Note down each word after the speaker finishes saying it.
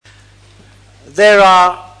There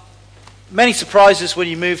are many surprises when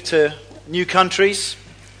you move to new countries,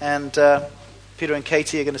 and Peter and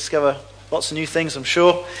Katie are going to discover lots of new things, I'm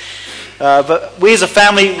sure. But we as a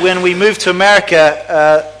family, when we moved to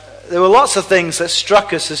America, there were lots of things that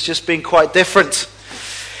struck us as just being quite different.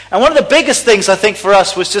 And one of the biggest things, I think, for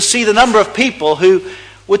us was to see the number of people who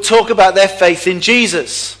would talk about their faith in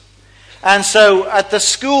Jesus. And so at the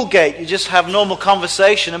school gate, you just have normal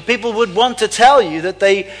conversation, and people would want to tell you that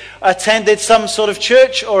they attended some sort of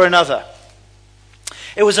church or another.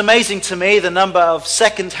 It was amazing to me the number of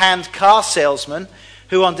second-hand car salesmen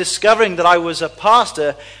who, on discovering that I was a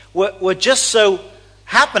pastor, were just so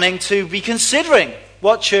happening to be considering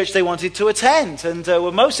what church they wanted to attend, and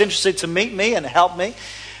were most interested to meet me and help me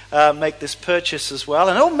make this purchase as well,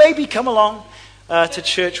 and maybe come along to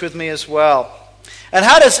church with me as well. And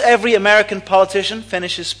how does every American politician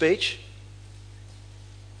finish his speech?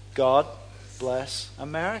 God bless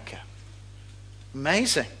America.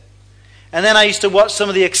 Amazing. And then I used to watch some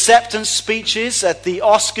of the acceptance speeches at the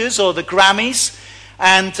Oscars or the Grammys,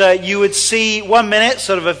 and you would see 1 minute,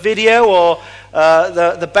 sort of a video, or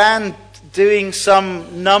the band doing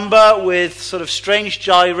some number with sort of strange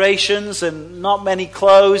gyrations and not many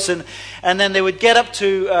clothes, and then they would get up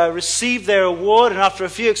to receive their award, and after a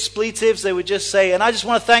few expletives they would just say, "And I just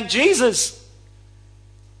want to thank Jesus."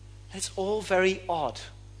 It's all very odd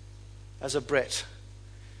as a Brit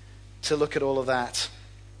to look at all of that.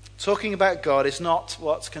 Talking about God is not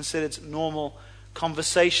what's considered normal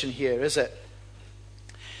conversation here, is it?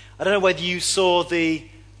 I don't know whether you saw the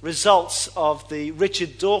results of the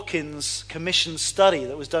Richard Dawkins commissioned study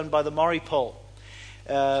that was done by the Maury poll.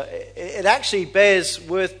 It actually bears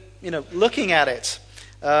worth looking at it.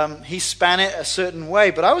 He span it a certain way,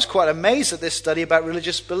 but I was quite amazed at this study about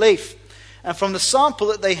religious belief. And from the sample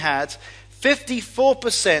that they had,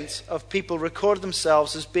 54% of people recorded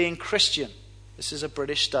themselves as being Christian. This is a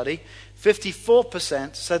British study.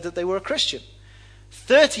 54% said that they were a Christian.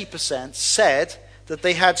 30% said that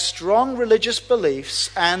they had strong religious beliefs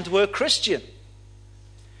and were Christian.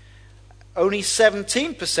 Only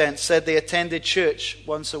 17% said they attended church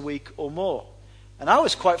once a week or more. And I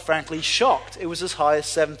was quite frankly shocked it was as high as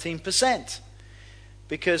 17%.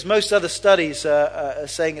 Because most other studies are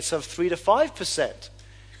saying it's of 3 to 5%.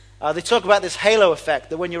 They talk about this halo effect,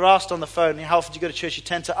 that when you're asked on the phone, how often do you go to church, you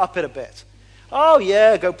tend to up it a bit. Oh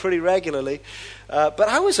yeah, I go pretty regularly. But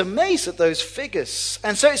I was amazed at those figures.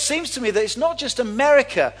 And so it seems to me that it's not just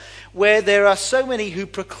America where there are so many who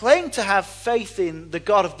proclaim to have faith in the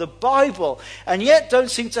God of the Bible, and yet it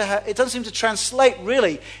doesn't seem to translate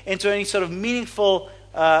really into any sort of meaningful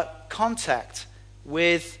contact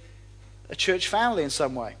with a church family in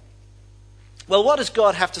some way. Well, what does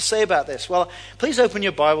God have to say about this? Well, please open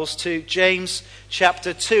your Bibles to James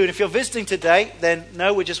chapter 2. And if you're visiting today, then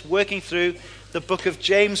no, we're just working through the book of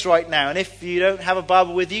James right now. And if you don't have a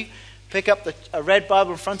Bible with you, pick up a red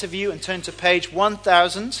Bible in front of you and turn to page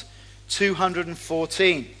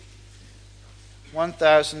 1214.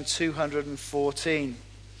 1214.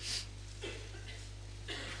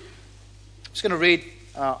 I'm just going to read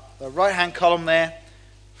the right-hand column there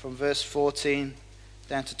from verse 14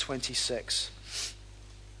 down to 26.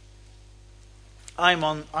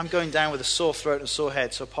 I'm going down with a sore throat and a sore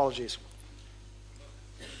head, so apologies.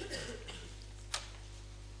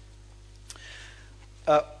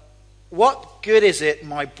 What good is it,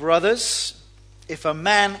 my brothers, if a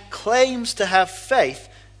man claims to have faith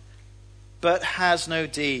but has no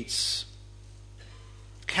deeds?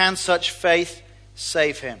 Can such faith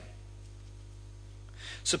save him?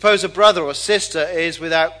 Suppose a brother or sister is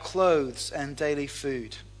without clothes and daily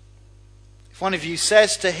food. If one of you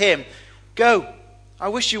says to him, "Go, I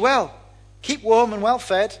wish you well, keep warm and well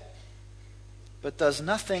fed," but does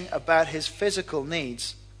nothing about his physical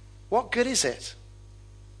needs, what good is it?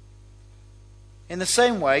 In the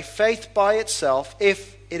same way, faith by itself,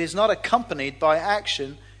 if it is not accompanied by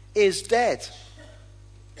action, is dead.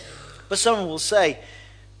 But someone will say,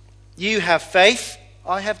 "You have faith,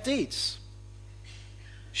 I have deeds.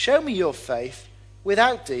 Show me your faith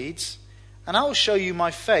without deeds, and I will show you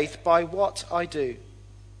my faith by what I do.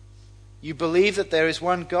 You believe that there is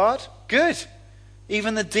one God? Good.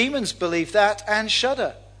 Even the demons believe that and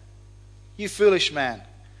shudder. You foolish man.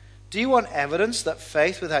 Do you want evidence that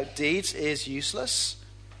faith without deeds is useless?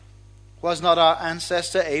 Was not our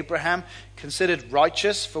ancestor Abraham considered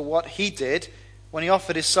righteous for what he did when he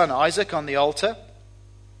offered his son Isaac on the altar?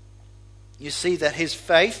 You see that his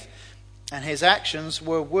faith and his actions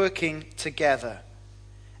were working together,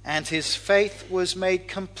 and his faith was made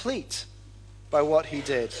complete by what he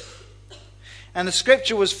did. And the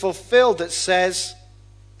scripture was fulfilled that says,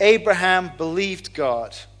 Abraham believed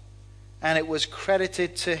God, and it was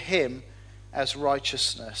credited to him as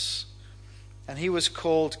righteousness. And he was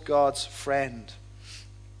called God's friend.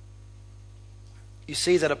 You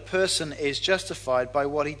see that a person is justified by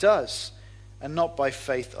what he does, and not by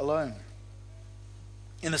faith alone.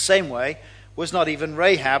 In the same way, was not even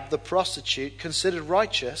Rahab the prostitute considered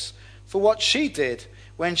righteous for what she did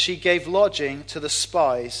when she gave lodging to the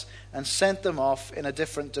spies and sent them off in a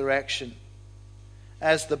different direction?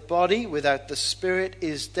 As the body without the spirit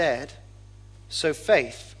is dead, so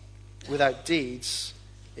faith without deeds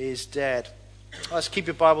is dead. Let's keep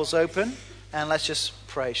your Bibles open and let's just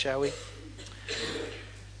pray, shall we?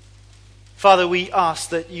 Father, we ask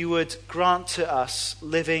that you would grant to us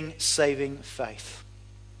living, saving faith,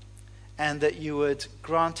 and that you would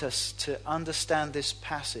grant us to understand this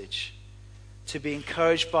passage, to be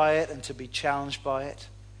encouraged by it and to be challenged by it.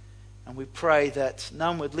 And we pray that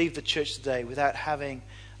none would leave the church today without having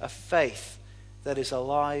a faith that is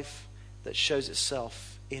alive, that shows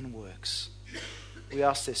itself in works. We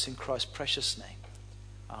ask this in Christ's precious name.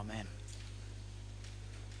 Amen.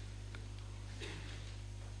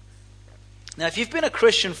 Now, if you've been a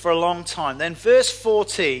Christian for a long time, then verse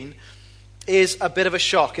 14 is a bit of a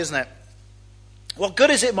shock, isn't it? What good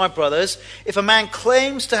is it, my brothers, if a man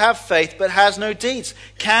claims to have faith but has no deeds?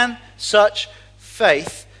 Can such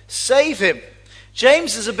faith save him?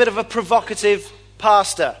 James is a bit of a provocative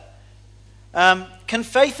pastor. Can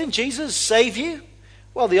faith in Jesus save you?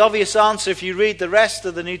 Well, the obvious answer, if you read the rest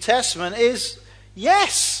of the New Testament, is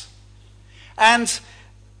yes. And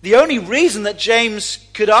the only reason that James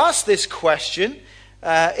could ask this question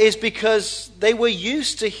is because they were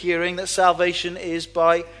used to hearing that salvation is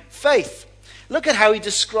by faith. Look at how he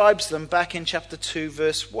describes them back in chapter 2,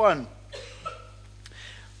 verse 1.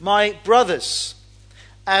 My brothers,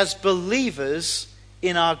 as believers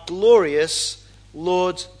in our glorious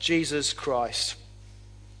Lord Jesus Christ.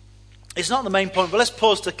 It's not the main point, but let's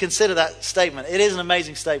pause to consider that statement. It is an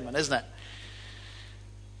amazing statement, isn't it?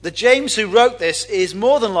 The James who wrote this is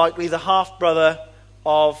more than likely the half-brother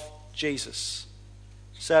of Jesus.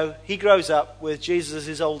 So he grows up with Jesus as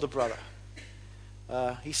his older brother.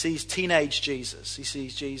 He sees teenage Jesus. He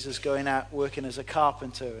sees Jesus going out working as a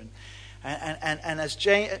carpenter. And as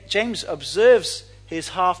James observes his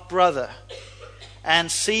half-brother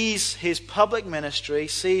and sees his public ministry,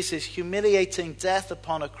 sees his humiliating death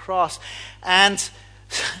upon a cross, and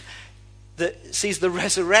sees the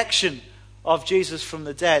resurrection of Jesus from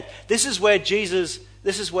the dead. This is where James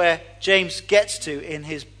gets to in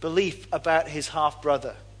his belief about his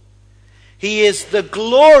half-brother. He is the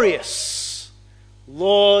glorious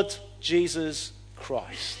Lord Jesus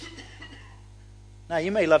Christ. Now,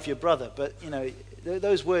 you may love your brother, but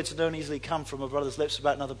those words don't easily come from a brother's lips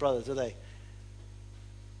about another brother, do they?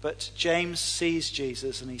 But James sees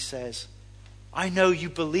Jesus and he says, I know you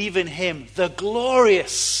believe in him, the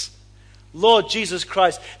glorious Lord Jesus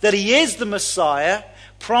Christ, that he is the Messiah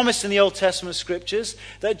promised in the Old Testament scriptures,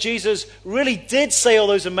 that Jesus really did say all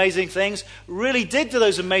those amazing things, really did do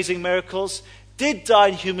those amazing miracles, did die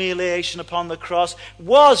in humiliation upon the cross,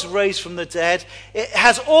 was raised from the dead. It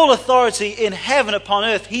has all authority in heaven upon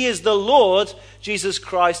earth. He is the Lord Jesus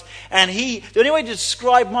Christ. And the only way to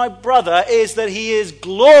describe my brother is that he is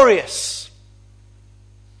glorious.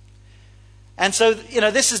 And so,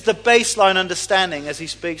 this is the baseline understanding as he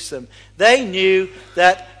speaks to them. They knew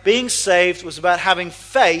that being saved was about having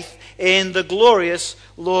faith in the glorious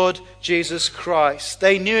Lord Jesus Christ.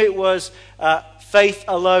 They knew it was faith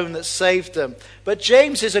alone that saved them. But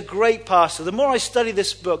James is a great pastor. The more I study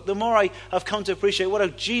this book, the more I've come to appreciate what a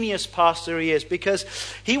genius pastor he is, because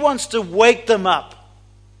he wants to wake them up.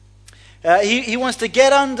 He wants to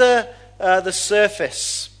get under the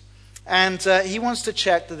surface, and he wants to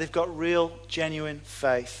check that they've got real, genuine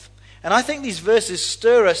faith. And I think these verses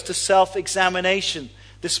stir us to self-examination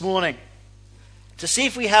this morning, to see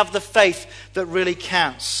if we have the faith that really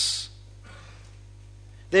counts.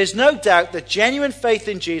 There's no doubt that genuine faith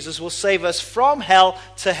in Jesus will save us from hell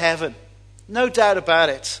to heaven. No doubt about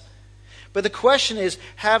it. But the question is,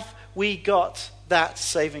 have we got that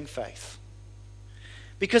saving faith?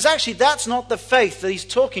 Because actually that's not the faith that he's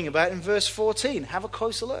talking about in verse 14. Have a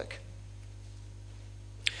closer look.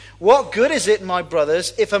 What good is it, my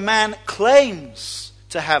brothers, if a man claims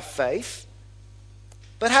to have faith,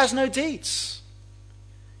 but has no deeds?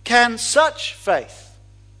 Can such faith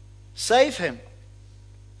save him?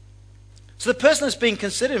 So the person that's being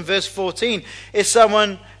considered in verse 14 is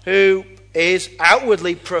someone who is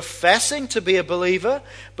outwardly professing to be a believer,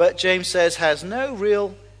 but James says has no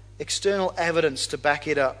real external evidence to back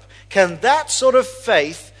it up. Can that sort of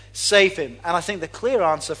faith save him? And I think the clear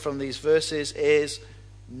answer from these verses is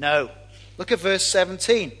no. Look at verse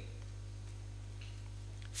 17.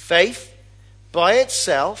 Faith, by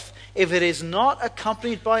itself, if it is not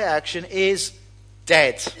accompanied by action, is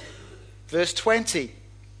dead. Verse 20.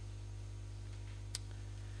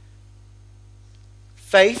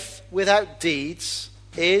 Faith without deeds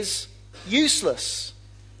is useless.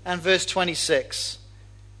 And verse 26.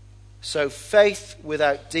 So faith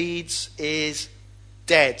without deeds is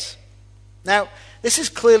dead. Now, this is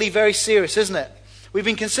clearly very serious, isn't it? We've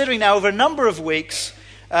been considering now over a number of weeks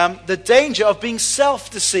the danger of being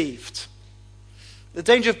self-deceived. The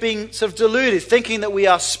danger of being sort of deluded, thinking that we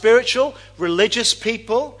are spiritual, religious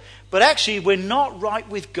people, but actually we're not right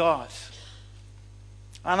with God.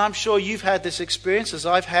 And I'm sure you've had this experience, as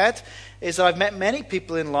I've had, is I've met many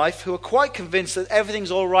people in life who are quite convinced that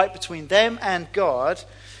everything's all right between them and God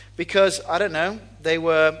because, I don't know, they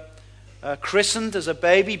were christened as a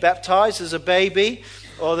baby, baptized as a baby,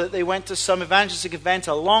 or that they went to some evangelistic event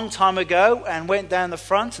a long time ago and went down the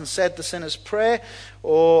front and said the sinner's prayer,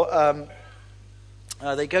 or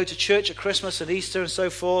they go to church at Christmas and Easter and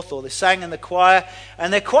so forth, or they sang in the choir,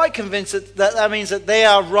 and they're quite convinced that means that they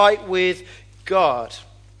are right with God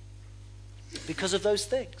because of those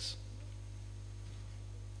things.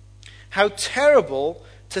 How terrible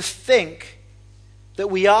to think that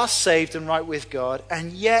we are saved and right with God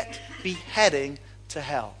and yet be heading to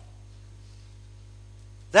hell.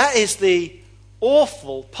 That is the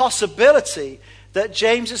awful possibility that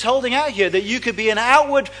James is holding out here, that you could be an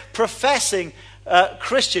outward professing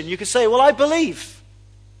Christian. You could say, well, I believe.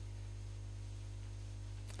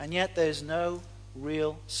 And yet there's no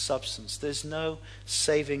real substance. There's no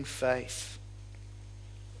saving faith.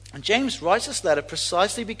 And James writes this letter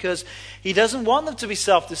precisely because he doesn't want them to be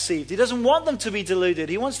self-deceived. He doesn't want them to be deluded.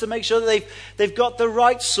 He wants to make sure that they've got the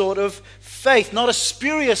right sort of faith. Not a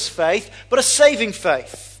spurious faith, but a saving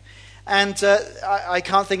faith. And I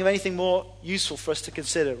can't think of anything more useful for us to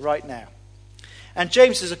consider right now. And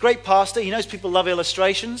James is a great pastor. He knows people love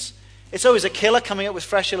illustrations. It's always a killer coming up with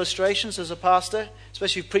fresh illustrations as a pastor,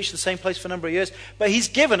 especially if you've preached in the same place for a number of years. But he's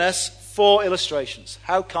given us 4 illustrations.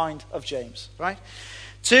 How kind of James, right?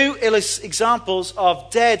 2 examples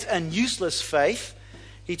of dead and useless faith.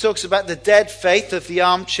 He talks about the dead faith of the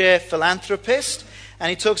armchair philanthropist,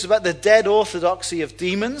 and he talks about the dead orthodoxy of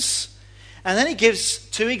demons. And then he gives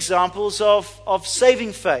 2 examples of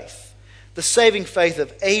saving faith. The saving faith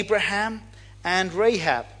of Abraham and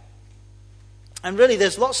Rahab. And really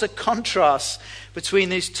there's lots of contrasts between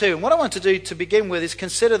these 2. And what I want to do to begin with is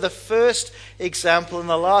consider the first example and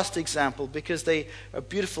the last example, because they are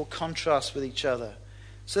beautiful contrasts with each other.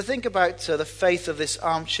 So think about the faith of this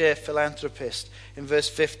armchair philanthropist in verse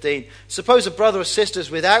 15. Suppose a brother or sister is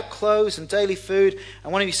without clothes and daily food,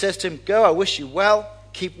 and one of you says to him, "Go, I wish you well,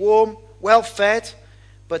 keep warm, well fed,"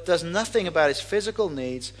 but does nothing about his physical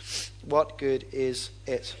needs. What good is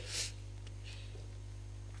it?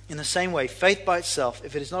 In the same way, faith by itself,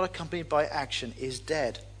 if it is not accompanied by action, is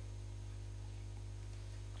dead.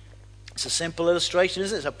 It's a simple illustration,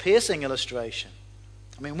 isn't it? It's a piercing illustration.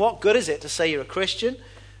 I mean, what good is it to say you're a Christian,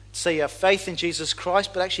 to say you have faith in Jesus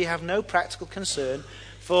Christ, but actually have no practical concern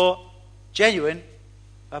for genuine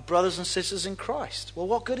brothers and sisters in Christ? Well,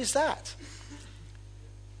 what good is that?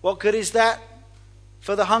 What good is that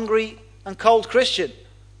for the hungry and cold Christian?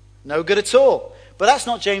 No good at all. But that's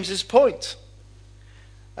not James's point.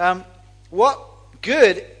 What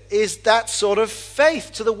good is that sort of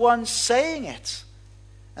faith to the one saying it?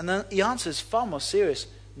 And then the answer is far more serious.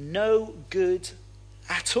 No good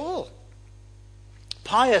at all.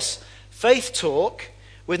 Pious faith talk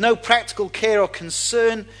with no practical care or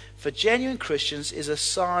concern for genuine Christians is a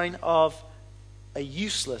sign of a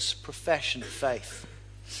useless profession of faith.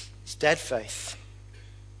 It's dead faith.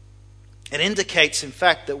 It indicates, in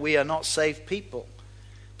fact, that we are not saved people,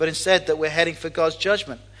 but instead that we're heading for God's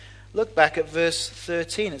judgment. Look back at verse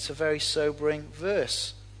 13. It's a very sobering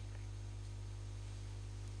verse.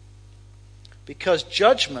 Because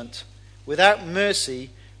judgment without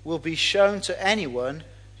mercy will be shown to anyone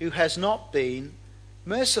who has not been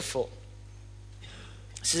merciful.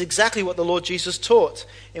 This is exactly what the Lord Jesus taught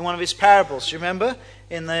in one of his parables. Do you remember?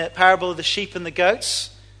 In the parable of the sheep and the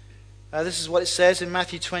goats. This is what it says in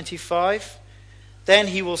Matthew 25. Then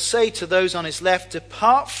he will say to those on his left,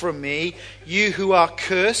 "Depart from me, you who are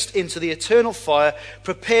cursed, into the eternal fire,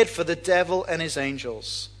 prepared for the devil and his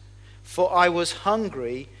angels. For I was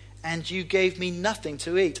hungry, and you gave me nothing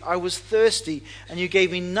to eat. I was thirsty, and you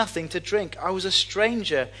gave me nothing to drink. I was a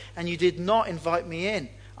stranger, and you did not invite me in.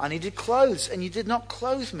 I needed clothes, and you did not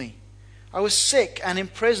clothe me. I was sick and in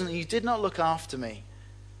prison, and you did not look after me."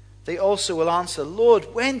 they also will answer,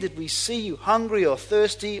 Lord, when did we see you hungry or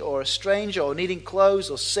thirsty or a stranger or needing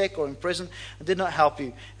clothes or sick or in prison and did not help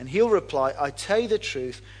you? And he'll reply, I tell you the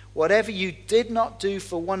truth, whatever you did not do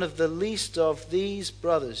for one of the least of these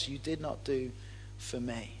brothers, you did not do for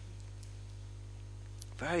me.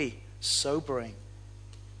 Very sobering.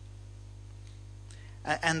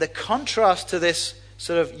 And the contrast to this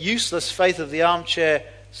sort of useless faith of the armchair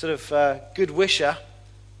sort of good wisher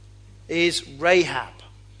is Rahab.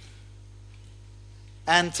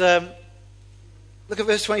 And look at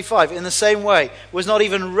verse 25. In the same way, was not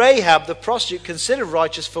even Rahab the prostitute considered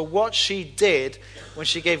righteous for what she did when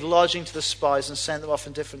she gave lodging to the spies and sent them off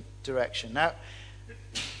in different direction? Now,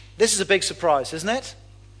 this is a big surprise, isn't it?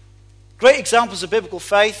 Great examples of biblical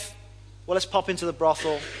faith. Well, let's pop into the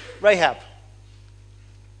brothel. Rahab,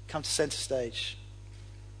 come to center stage.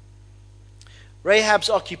 Rahab's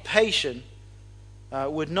occupation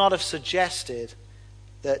would not have suggested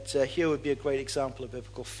that here would be a great example of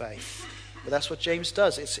biblical faith. But that's what James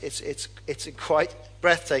does. It's quite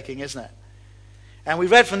breathtaking, isn't it? And we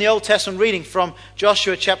read from the Old Testament reading from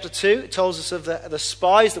Joshua chapter 2. It tells us of the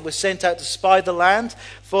spies that were sent out to spy the land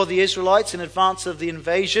for the Israelites in advance of the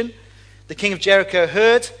invasion. The king of Jericho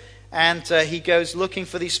heard, and he goes looking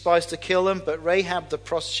for these spies to kill them. But Rahab the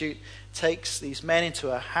prostitute takes these men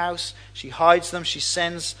into her house. She hides them. She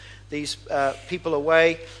sends these people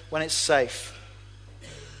away when it's safe.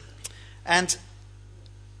 And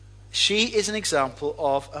she is an example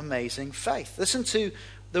of amazing faith. Listen to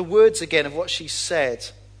the words again of what she said.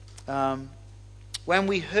 When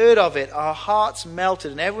we heard of it, our hearts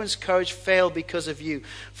melted and everyone's courage failed because of you.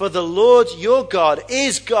 For the Lord your God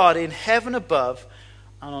is God in heaven above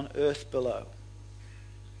and on earth below.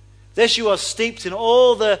 There she was, steeped in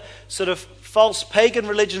all the sort of false pagan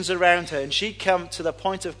religions around her, and she come to the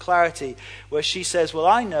point of clarity where she says, well,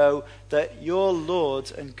 I know that your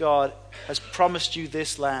Lord and God has promised you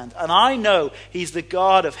this land, and I know he's the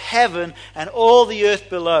God of heaven and all the earth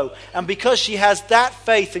below. And because she has that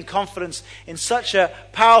faith and confidence in such a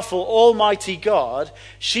powerful, almighty God,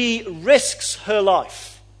 she risks her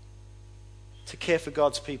life to care for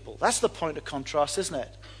God's people. That's the point of contrast, isn't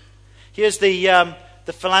it? Here's the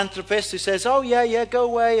philanthropist who says, oh yeah, go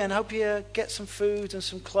away and hope you get some food and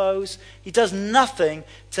some clothes. He does nothing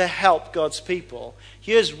to help God's people.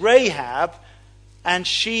 Here's Rahab, and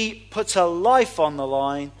she puts her life on the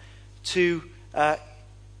line to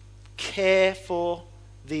care for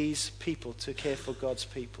these people, to care for God's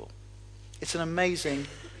people. It's an amazing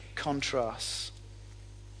contrast.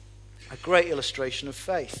 A great illustration of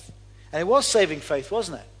faith. And it was saving faith,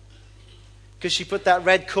 wasn't it? Because she put that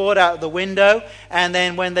red cord out of the window, and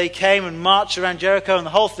then when they came and marched around Jericho and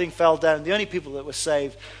the whole thing fell down, the only people that were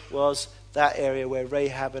saved was that area where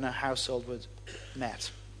Rahab and her household were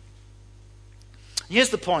met. Here's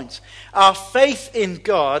the point. Our faith in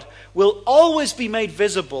God will always be made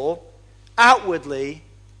visible outwardly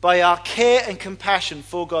by our care and compassion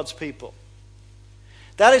for God's people.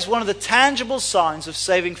 That is one of the tangible signs of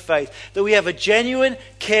saving faith, that we have a genuine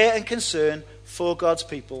care and concern for God's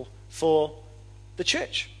people, for the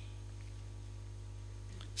church.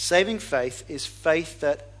 Saving faith is faith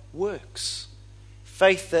that works.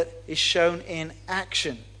 Faith that is shown in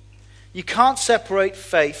action. You can't separate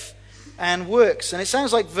faith and works. And it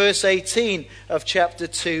sounds like verse 18 of chapter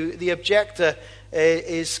 2, the objector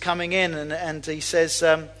is coming in and he says,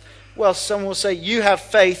 well, someone will say, you have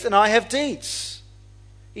faith and I have deeds.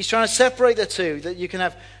 He's trying to separate the two, that you can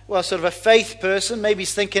have, well, sort of a faith person. Maybe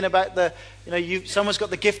he's thinking about someone's got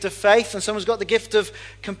the gift of faith and someone's got the gift of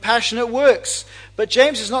compassionate works. But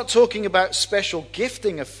James is not talking about special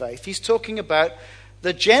gifting of faith. He's talking about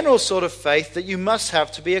the general sort of faith that you must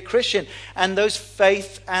have to be a Christian. And those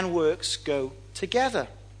faith and works go together.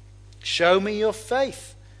 Show me your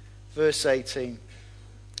faith, verse 18.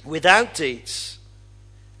 Without deeds,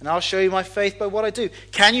 and I'll show you my faith by what I do.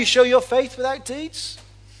 Can you show your faith without deeds?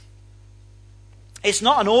 It's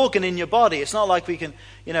not an organ in your body. It's not like we can,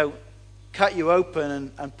 cut you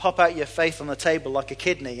open and pop out your faith on the table like a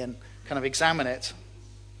kidney and kind of examine it.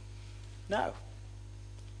 No.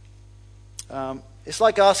 It's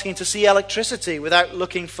like asking to see electricity without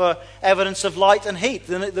looking for evidence of light and heat.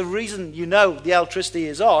 The reason you know the electricity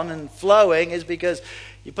is on and flowing is because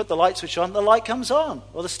you put the light switch on, the light comes on,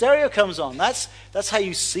 or the stereo comes on. That's how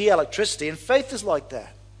you see electricity, and faith is like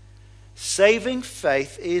that. Saving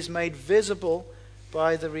faith is made visible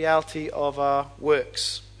by the reality of our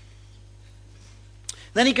works.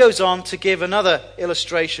 Then he goes on to give another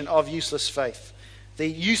illustration of useless faith, the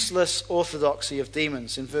useless orthodoxy of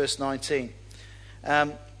demons in verse 19.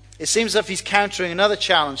 It seems as if he's countering another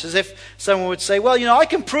challenge, as if someone would say, well, I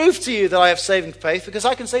can prove to you that I have saving faith because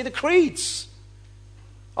I can say the creeds.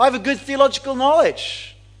 I have a good theological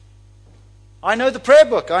knowledge. I know the prayer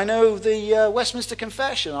book. I know the Westminster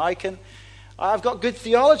Confession. I've got good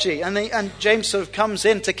theology. And James sort of comes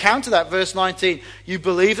in to counter that, verse 19. You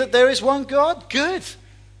believe that there is one God? Good.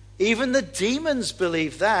 Even the demons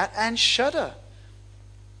believe that and shudder.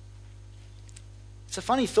 It's a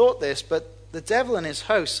funny thought, this, but the devil and his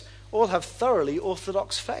hosts all have thoroughly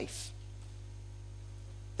orthodox faith.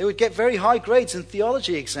 They would get very high grades in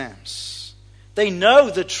theology exams. They know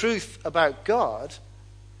the truth about God,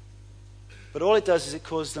 but all it does is it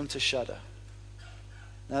causes them to shudder.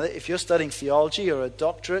 Now, if you're studying theology or a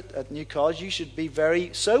doctorate at New College, you should be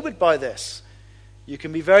very sobered by this. You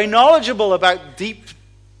can be very knowledgeable about deep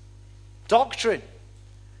doctrine.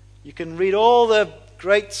 You can read all the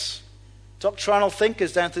great doctrinal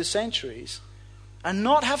thinkers down through the centuries and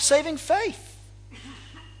not have saving faith.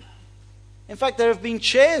 In fact, there have been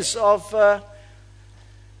chairs of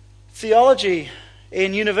theology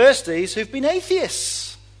in universities who've been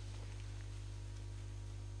atheists.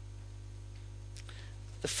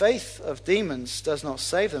 The faith of demons does not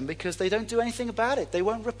save them because they don't do anything about it. They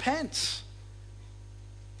won't repent.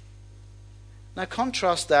 Now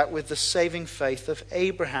contrast that with the saving faith of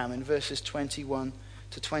Abraham in verses 21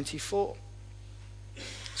 to 24.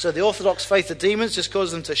 So the orthodox faith of demons just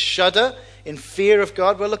causes them to shudder in fear of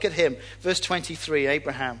God. Well, look at him. Verse 23,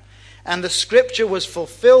 Abraham. And the scripture was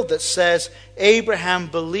fulfilled that says, Abraham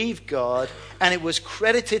believed God, and it was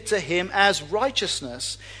credited to him as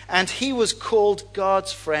righteousness, and he was called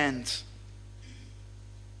God's friend.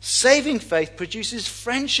 Saving faith produces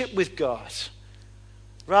friendship with God,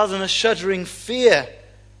 rather than a shuddering fear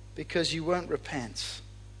because you won't repent.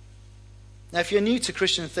 Now, if you're new to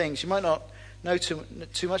Christian things, you might not know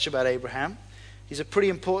too much about Abraham. He's a pretty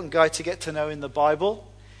important guy to get to know in the Bible.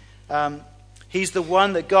 He's the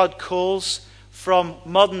one that God calls from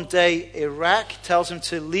modern-day Iraq, tells him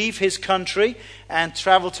to leave his country and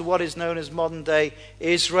travel to what is known as modern-day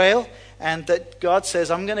Israel, and that God says,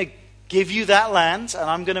 I'm going to give you that land, and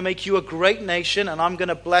I'm going to make you a great nation, and I'm going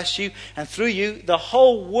to bless you, and through you, the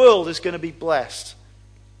whole world is going to be blessed.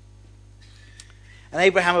 And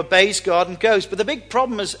Abraham obeys God and goes. But the big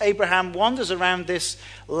problem as Abraham wanders around this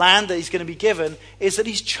land that he's going to be given is that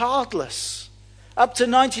he's childless. Up to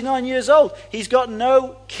 99 years old, he's got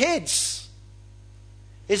no kids.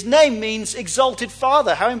 His name means exalted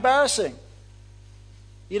father. How embarrassing.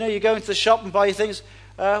 You go into the shop and buy your things.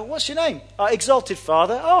 What's your name? Exalted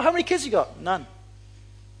father. Oh, how many kids you got? None.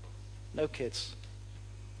 No kids.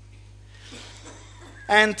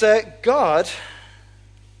 And God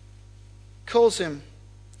calls him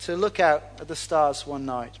to look out at the stars one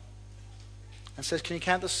night and says, can you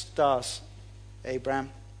count the stars, Abraham?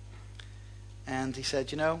 And he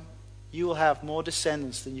said, you will have more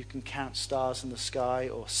descendants than you can count stars in the sky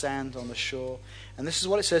or sand on the shore. And this is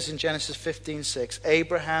what it says in Genesis 15:6.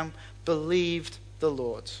 Abraham believed the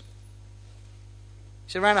Lord.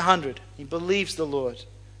 He's around 100. He believes the Lord.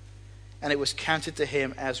 And it was counted to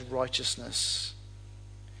him as righteousness.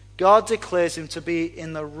 God declares him to be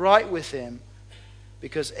in the right with him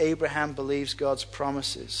because Abraham believes God's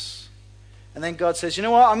promises. And then God says, you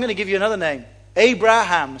know what? I'm going to give you another name.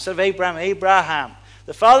 Abraham. Instead of Abraham, Abraham.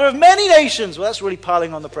 The father of many nations. Well, that's really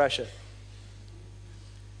piling on the pressure.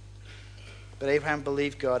 But Abraham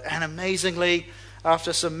believed God. And amazingly,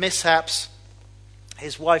 after some mishaps,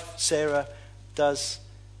 his wife Sarah does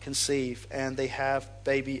conceive. And they have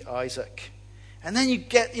baby Isaac. And then you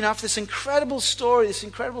get, after this incredible story,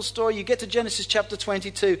 you get to Genesis chapter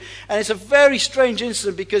 22. And it's a very strange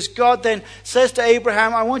incident because God then says to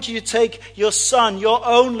Abraham, I want you to take your son, your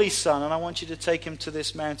only son, and I want you to take him to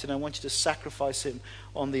this mountain. I want you to sacrifice him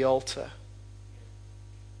on the altar.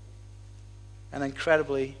 And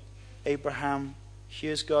incredibly, Abraham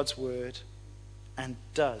hears God's word and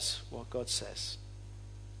does what God says.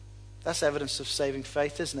 That's evidence of saving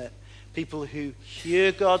faith, isn't it? People who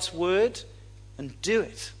hear God's word and do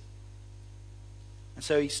it. And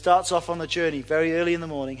so he starts off on the journey very early in the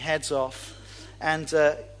morning, heads off, and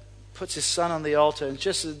puts his son on the altar. And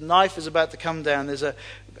just as the knife is about to come down, there's a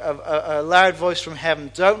loud voice from heaven.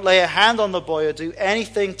 Don't lay a hand on the boy or do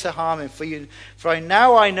anything to harm him. For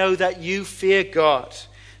now I know that you fear God,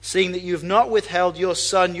 seeing that you have not withheld your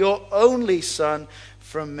son, your only son,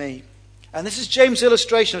 from me. And this is James'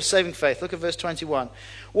 illustration of saving faith. Look at verse 21.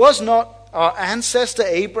 Was not our ancestor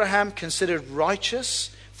Abraham considered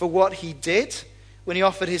righteous for what he did when he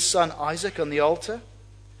offered his son Isaac on the altar?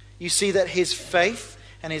 You see that his faith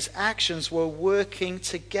and his actions were working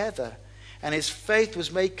together, and his faith was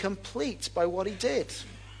made complete by what he did.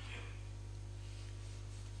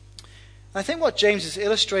 I think what James is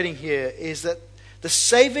illustrating here is that the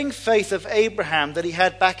saving faith of Abraham that he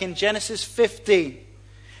had back in Genesis 15,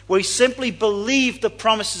 where he simply believed the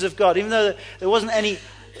promises of God, even though there wasn't any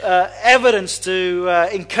evidence to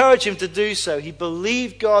encourage him to do so, he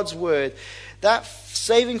believed God's word. That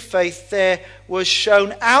saving faith there was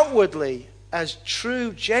shown outwardly as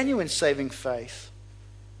true, genuine saving faith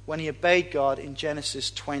when he obeyed God in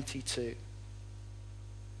Genesis 22.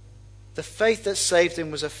 The faith that saved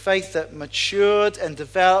him was a faith that matured and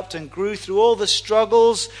developed and grew through all the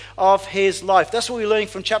struggles of his life. That's what we're learning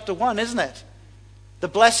from chapter 1, isn't it? The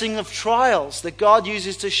blessing of trials that God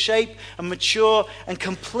uses to shape and mature and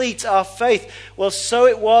complete our faith. Well, so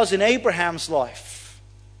it was in Abraham's life.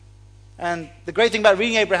 And the great thing about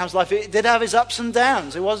reading Abraham's life, it did have his ups and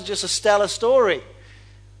downs. It wasn't just a stellar story.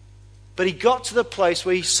 But he got to the place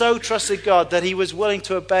where he so trusted God that he was willing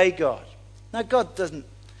to obey God. Now, God didn't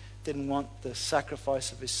want the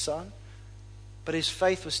sacrifice of his son, but his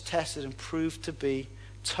faith was tested and proved to be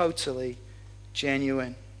totally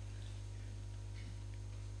genuine.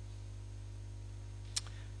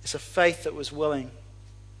 It's a faith that was willing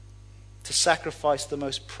to sacrifice the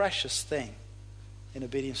most precious thing in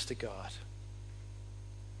obedience to God.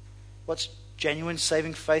 What's genuine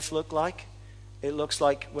saving faith look like? It looks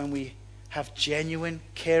like when we have genuine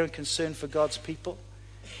care and concern for God's people.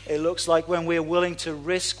 It looks like when we're willing to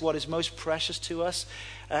risk what is most precious to us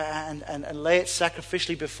and lay it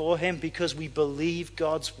sacrificially before him because we believe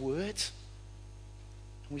God's word.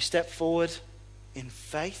 We step forward in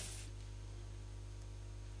faith.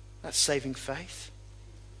 That's saving faith.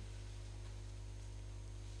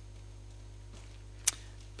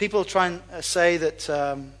 People try and say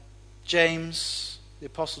that James, the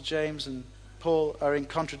Apostle James, and Paul are in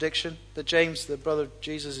contradiction. That James, the brother of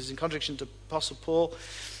Jesus, is in contradiction to Apostle Paul.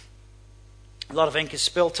 A lot of ink is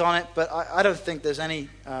spilt on it, but I don't think there's any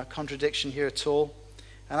contradiction here at all.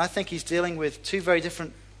 And I think he's dealing with two very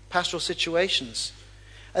different pastoral situations.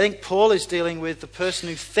 I think Paul is dealing with the person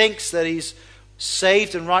who thinks that he's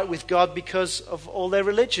saved and right with God because of all their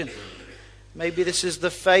religion. Maybe this is the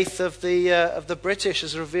faith of the British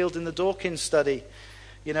as revealed in the Dawkins study.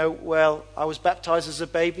 You know, well, I was baptized as a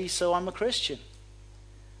baby, so I'm a Christian.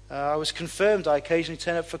 I was confirmed. I occasionally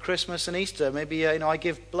turn up for Christmas and Easter. Maybe, I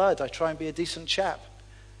give blood. I try and be a decent chap.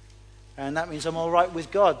 And that means I'm all right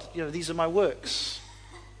with God. These are my works.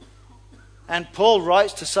 And Paul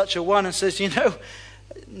writes to such a one and says,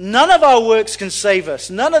 none of our works can save us.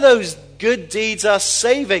 None of those good deeds are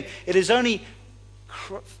saving. It is only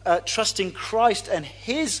trusting Christ and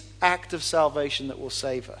his act of salvation that will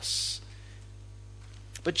save us.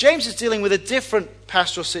 But James is dealing with a different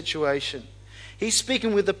pastoral situation. He's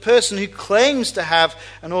speaking with the person who claims to have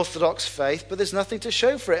an orthodox faith, but there's nothing to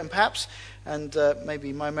show for it. And perhaps,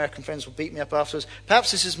 maybe my American friends will beat me up afterwards,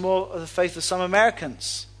 perhaps this is more of the faith of some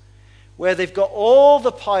Americans, where they've got all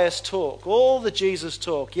the pious talk, all the Jesus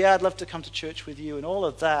talk. Yeah, I'd love to come to church with you and all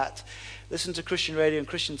of that. Listen to Christian radio and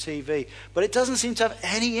Christian TV. But it doesn't seem to have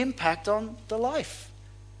any impact on the life.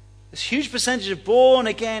 There's a huge percentage of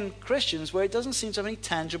born-again Christians where it doesn't seem to have any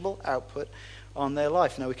tangible output on their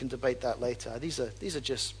life. Now, we can debate that later. These are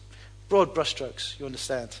just broad brushstrokes, you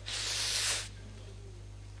understand.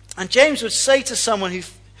 And James would say to someone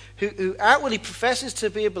who outwardly professes to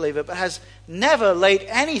be a believer but has never laid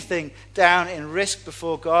anything down in risk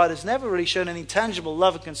before God, has never really shown any tangible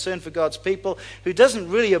love and concern for God's people, who doesn't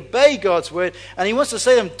really obey God's word, and he wants to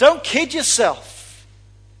say to them, don't kid yourself.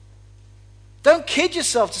 Don't kid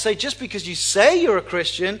yourself to say just because you say you're a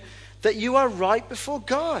Christian that you are right before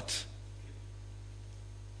God.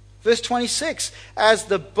 Verse 26, as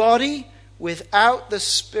the body without the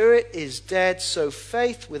spirit is dead, so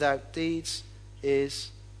faith without deeds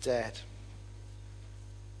is dead.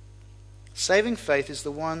 Saving faith is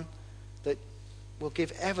the one that will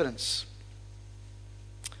give evidence.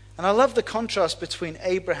 And I love the contrast between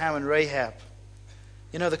Abraham and Rahab.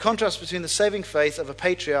 The contrast between the saving faith of a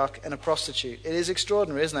patriarch and a prostitute. It is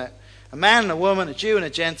extraordinary, isn't it? A man and a woman, a Jew and a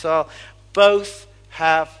Gentile, both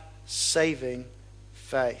have saving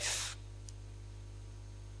faith.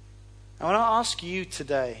 I want to ask you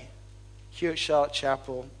today, here at Charlotte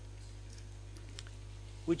Chapel,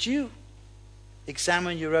 would you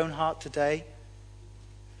examine your own heart today?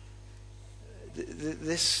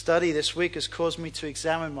 This study this week has caused me to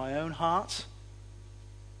examine my own heart.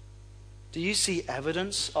 Do you see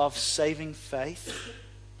evidence of saving faith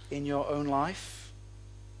in your own life?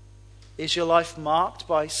 Is your life marked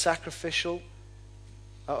by sacrificial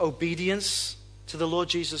obedience to the Lord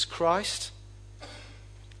Jesus Christ?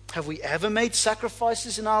 Have we ever made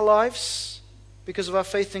sacrifices in our lives because of our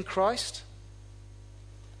faith in Christ?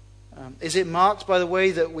 Is it marked by the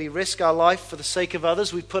way that we risk our life for the sake of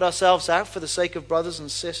others? We put ourselves out for the sake of brothers and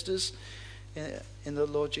sisters in the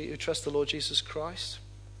Lord who trust the Lord Jesus Christ?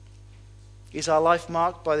 Is our life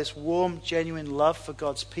marked by this warm, genuine love for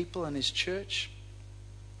God's people and His church?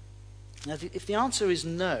 Now, if the answer is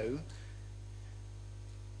no,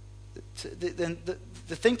 then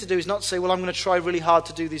the thing to do is not say, well, I'm going to try really hard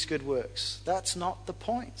to do these good works. That's not the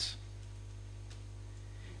point.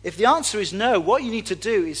 If the answer is no, what you need to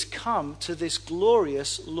do is come to this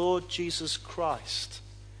glorious Lord Jesus Christ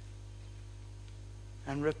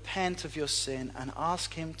and repent of your sin and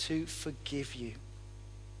ask Him to forgive you.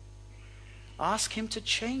 Ask Him to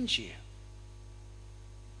change you.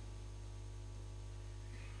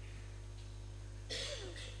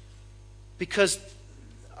 Because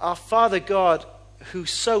our Father God, who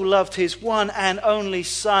so loved His one and only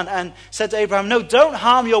Son and said to Abraham, no, don't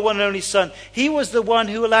harm your one and only son. He was the one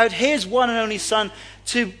who allowed His one and only Son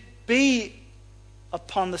to be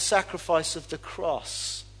upon the sacrifice of the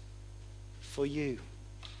cross for you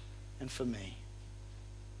and for me.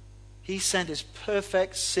 He sent His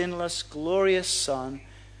perfect, sinless, glorious Son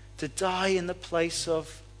to die in the place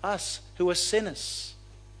of us who are sinners,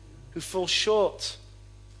 who fall short.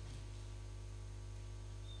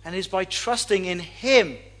 And it is by trusting in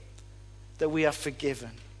Him that we are forgiven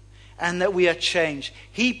and that we are changed.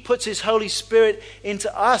 He puts His Holy Spirit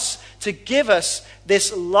into us to give us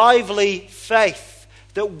this lively faith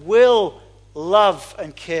that will love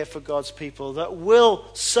and care for God's people, that will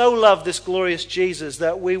so love this glorious Jesus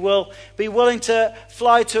that we will be willing to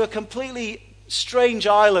fly to a completely strange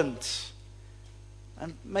island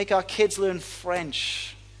and make our kids learn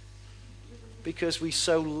French because we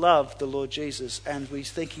so love the Lord Jesus and we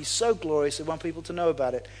think He's so glorious and want people to know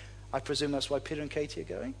about it. I presume that's why Peter and Katie are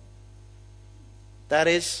going. That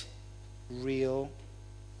is real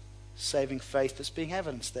saving faith that's being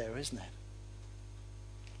evidenced there, isn't it?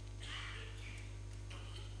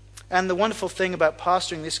 And the wonderful thing about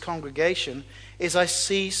pastoring this congregation is I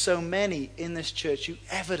see so many in this church who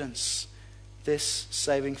evidence this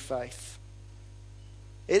saving faith.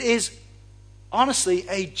 It is honestly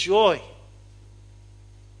a joy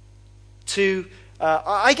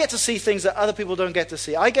I get to see things that other people don't get to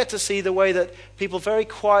see. I get to see the way that people very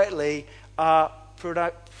quietly are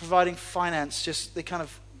providing finance. They kind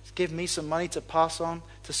of give me some money to pass on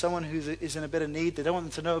to someone who is in a bit of need. They don't want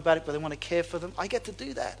them to know about it, but they want to care for them. I get to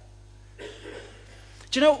do that.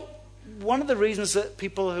 Do you know, one of the reasons that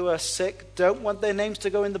people who are sick don't want their names to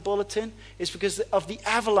go in the bulletin is because of the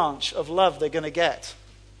avalanche of love they're going to get.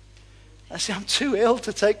 I say, I'm too ill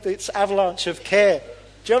to take this avalanche of care.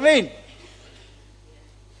 Do you know what I mean?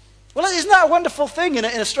 Well, isn't that a wonderful thing in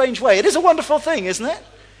a strange way? It is a wonderful thing, isn't it?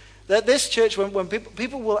 That this church, when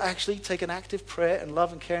people will actually take an active prayer and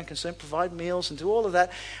love and care and concern, provide meals and do all of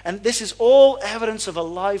that. And this is all evidence of a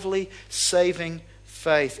lively, saving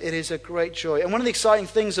faith. It is a great joy. And one of the exciting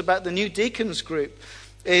things about the new deacons group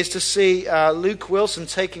is to see Luke Wilson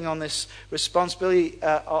taking on this responsibility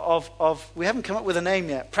of, we haven't come up with a name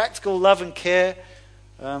yet, practical love and care,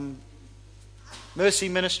 mercy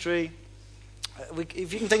ministry.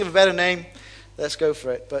 If you can think of a better name, let's go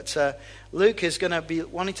for it. But Luke is going to be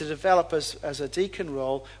wanting to develop as a deacon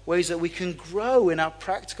role ways that we can grow in our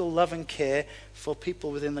practical love and care for people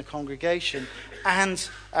within the congregation and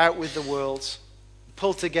out with the world.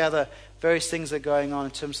 Pull together various things that are going on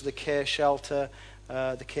in terms of the care shelter,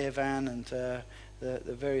 the care van, and the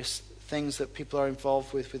various things that people are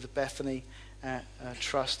involved with the Bethany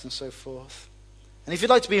Trust and so forth. And if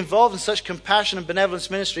you'd like to be involved in such compassion and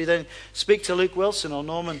benevolence ministry, then speak to Luke Wilson or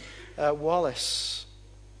Norman Wallace.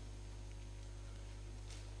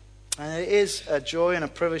 And it is a joy and a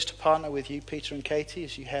privilege to partner with you, Peter and Katie,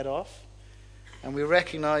 as you head off. And we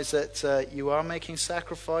recognize that you are making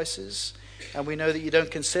sacrifices, and we know that you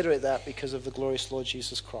don't consider it that because of the glorious Lord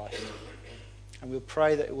Jesus Christ. And we'll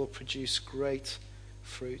pray that it will produce great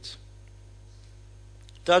fruit.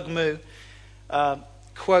 Doug Moo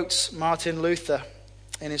quotes Martin Luther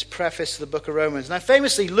in his preface to the book of Romans. Now,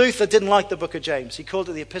 famously, Luther didn't like the book of James. He called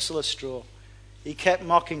it the Epistle of Straw. He kept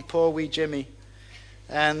mocking poor wee Jimmy.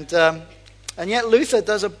 And yet Luther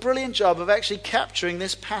does a brilliant job of actually capturing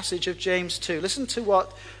this passage of James 2. Listen to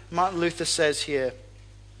what Martin Luther says here.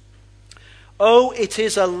 Oh, it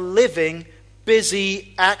is a living,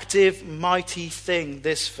 busy, active, mighty thing,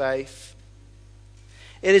 this faith.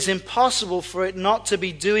 It is impossible for it not to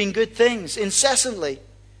be doing good things incessantly.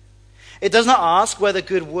 It does not ask whether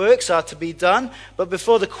good works are to be done, but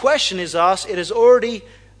before the question is asked, it has already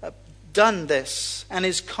done this and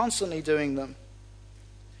is constantly doing them.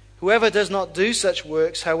 Whoever does not do such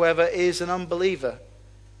works, however, is an unbeliever.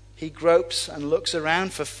 He gropes and looks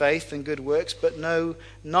around for faith and good works, but know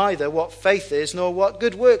neither what faith is nor what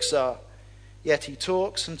good works are. Yet he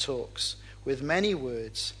talks and talks with many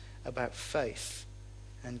words about faith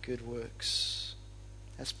and good works.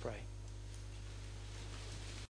 Let's pray.